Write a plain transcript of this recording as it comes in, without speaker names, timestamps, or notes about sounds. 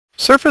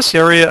Surface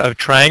area of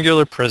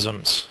triangular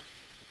prisms.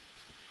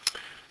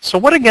 So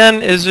what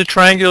again is a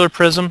triangular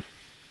prism?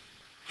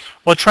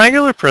 Well, a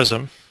triangular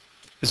prism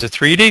is a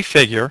 3D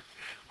figure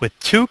with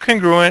two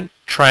congruent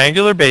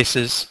triangular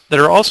bases that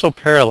are also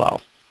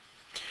parallel.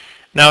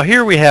 Now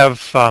here we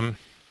have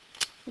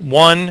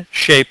one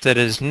shape that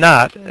is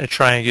not a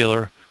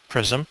triangular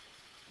prism,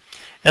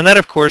 and that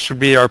of course would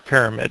be our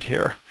pyramid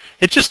here.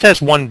 It just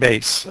has one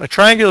base. A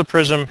triangular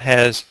prism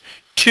has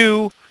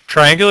two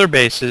triangular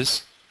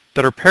bases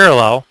that are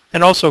parallel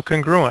and also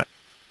congruent.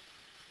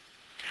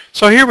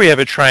 So here we have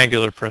a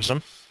triangular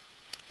prism,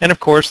 and of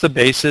course the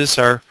bases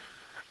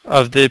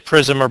of the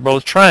prism are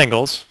both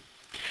triangles.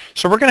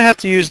 So we're going to have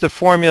to use the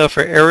formula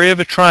for area of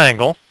a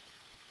triangle.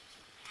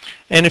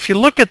 And if you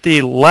look at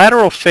the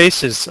lateral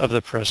faces of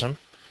the prism,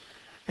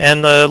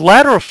 and the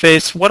lateral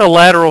face, what a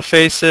lateral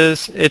face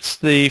is, it's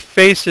the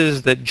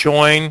faces that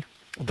join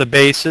the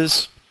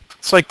bases.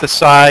 It's like the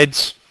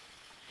sides.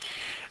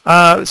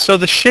 So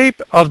the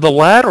shape of the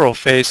lateral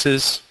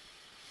faces,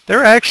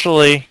 they're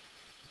actually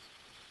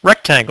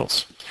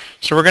rectangles.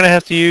 So we're going to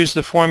have to use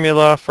the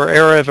formula for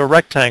area of a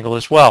rectangle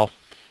as well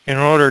in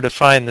order to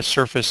find the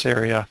surface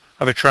area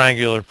of a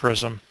triangular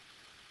prism.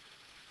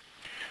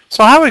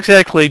 So how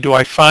exactly do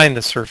I find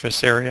the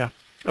surface area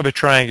of a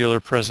triangular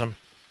prism?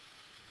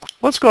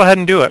 Let's go ahead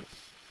and do it.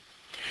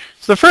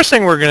 So the first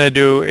thing we're going to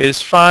do is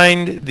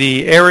find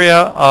the area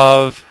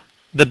of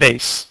the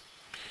base.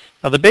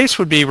 Now the base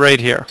would be right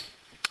here.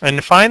 And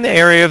to find the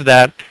area of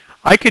that,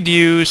 I could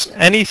use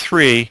any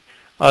three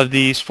of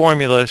these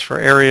formulas for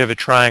area of a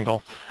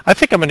triangle. I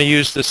think I'm going to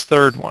use this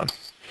third one.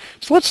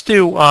 So let's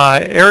do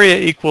area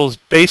equals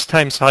base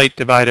times height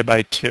divided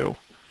by 2.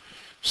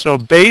 So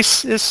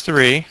base is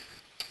 3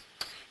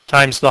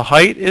 times the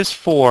height is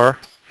 4,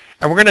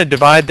 and we're going to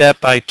divide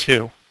that by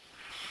 2.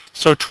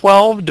 So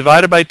 12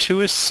 divided by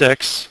 2 is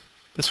 6.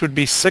 This would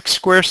be 6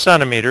 square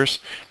centimeters.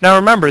 Now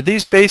remember,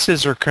 these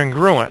bases are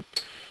congruent,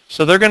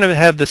 so they're going to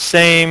have the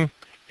same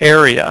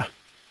area,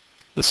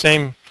 the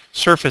same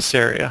surface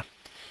area.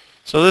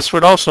 So this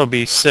would also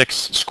be 6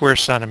 square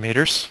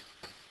centimeters.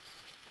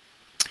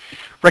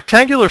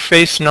 Rectangular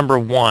face number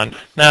 1.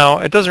 Now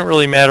it doesn't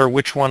really matter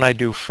which one I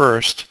do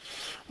first.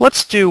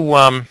 Let's do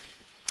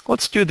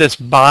this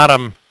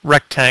bottom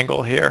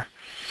rectangle here.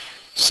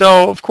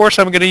 So of course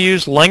I'm going to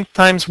use length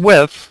times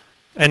width,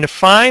 and to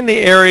find the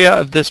area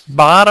of this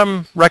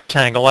bottom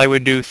rectangle I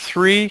would do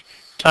 3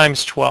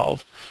 times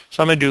 12.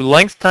 So I'm going to do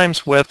length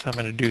times width. I'm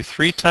going to do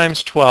 3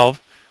 times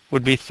 12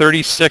 would be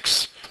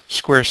 36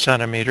 square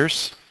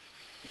centimeters.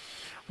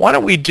 Why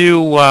don't we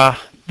do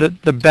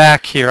the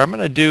back here? I'm going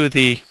to do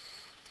the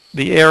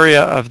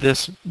area of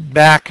this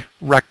back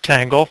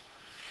rectangle.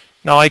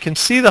 Now I can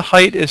see the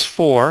height is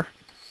 4,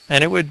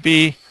 and it would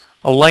be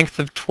a length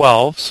of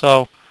 12.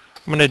 So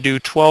I'm going to do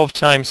 12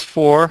 times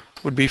 4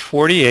 would be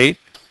 48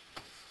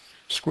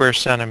 square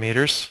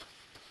centimeters.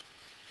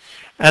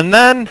 And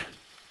then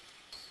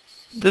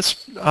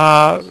this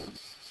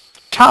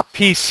top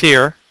piece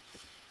here,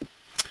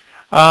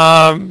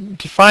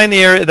 to find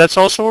the area, that's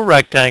also a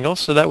rectangle,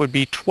 so that would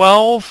be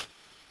 12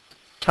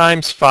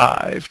 times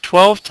 5.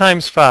 12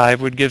 times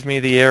 5 would give me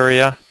the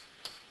area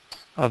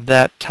of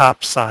that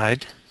top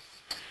side,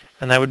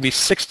 and that would be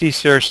 60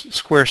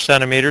 square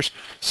centimeters.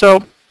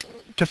 So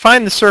to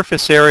find the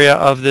surface area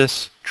of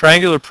this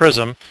triangular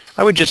prism,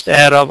 I would just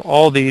add up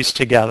all these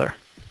together.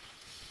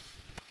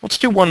 Let's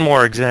do one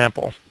more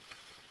example.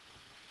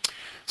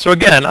 So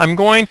again, I'm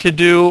going to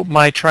do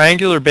my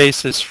triangular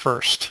bases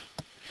first.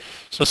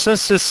 So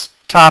since this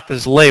top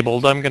is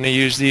labeled, I'm going to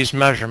use these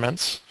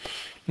measurements.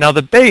 Now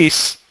the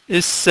base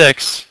is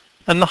 6,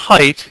 and the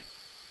height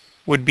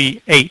would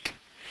be 8.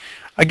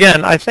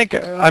 Again, I think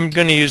I'm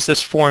going to use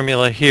this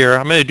formula here.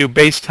 I'm going to do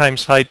base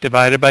times height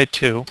divided by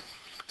 2.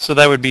 So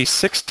that would be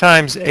 6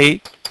 times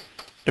 8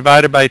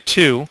 divided by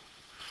 2.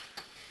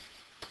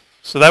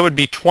 So that would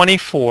be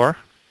 24.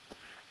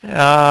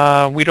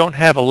 We don't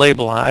have a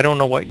label on it. I don't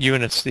know what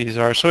units these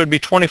are. So it would be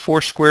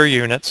 24 square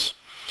units.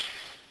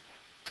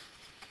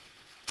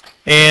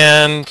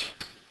 And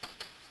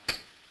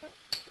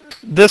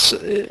this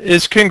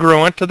is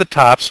congruent to the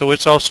top, so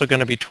it's also going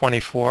to be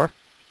 24.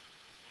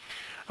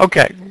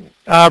 Okay,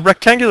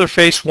 rectangular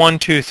face 1,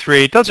 2,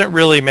 3. It doesn't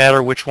really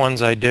matter which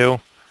ones I do.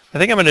 I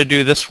think I'm going to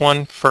do this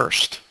one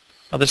first.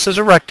 Now this is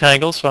a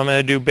rectangle, so I'm going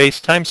to do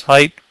base times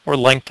height, or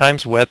length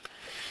times width.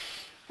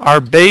 Our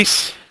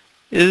base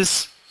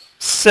is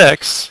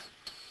 6.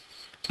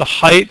 The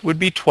height would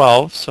be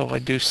 12, so I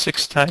do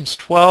 6 times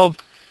 12.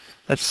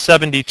 That's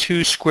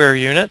 72 square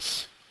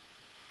units.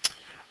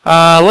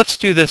 Let's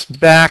do this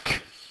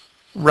back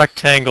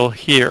rectangle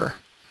here.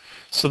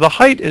 So the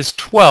height is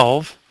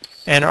 12,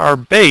 and our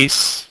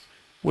base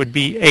would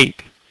be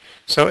 8.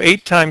 So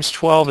 8 times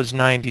 12 is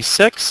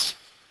 96.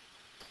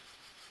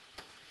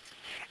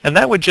 And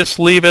that would just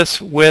leave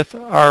us with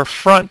our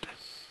front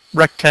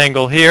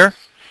rectangle here,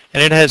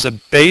 and it has a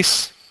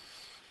base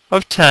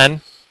of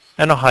 10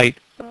 and a height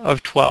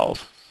of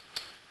 12.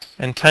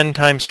 And 10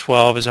 times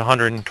 12 is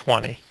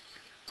 120.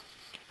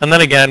 And then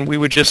again, we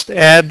would just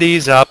add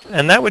these up,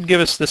 and that would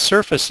give us the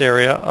surface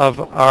area of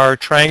our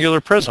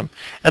triangular prism.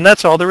 And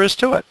that's all there is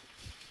to it.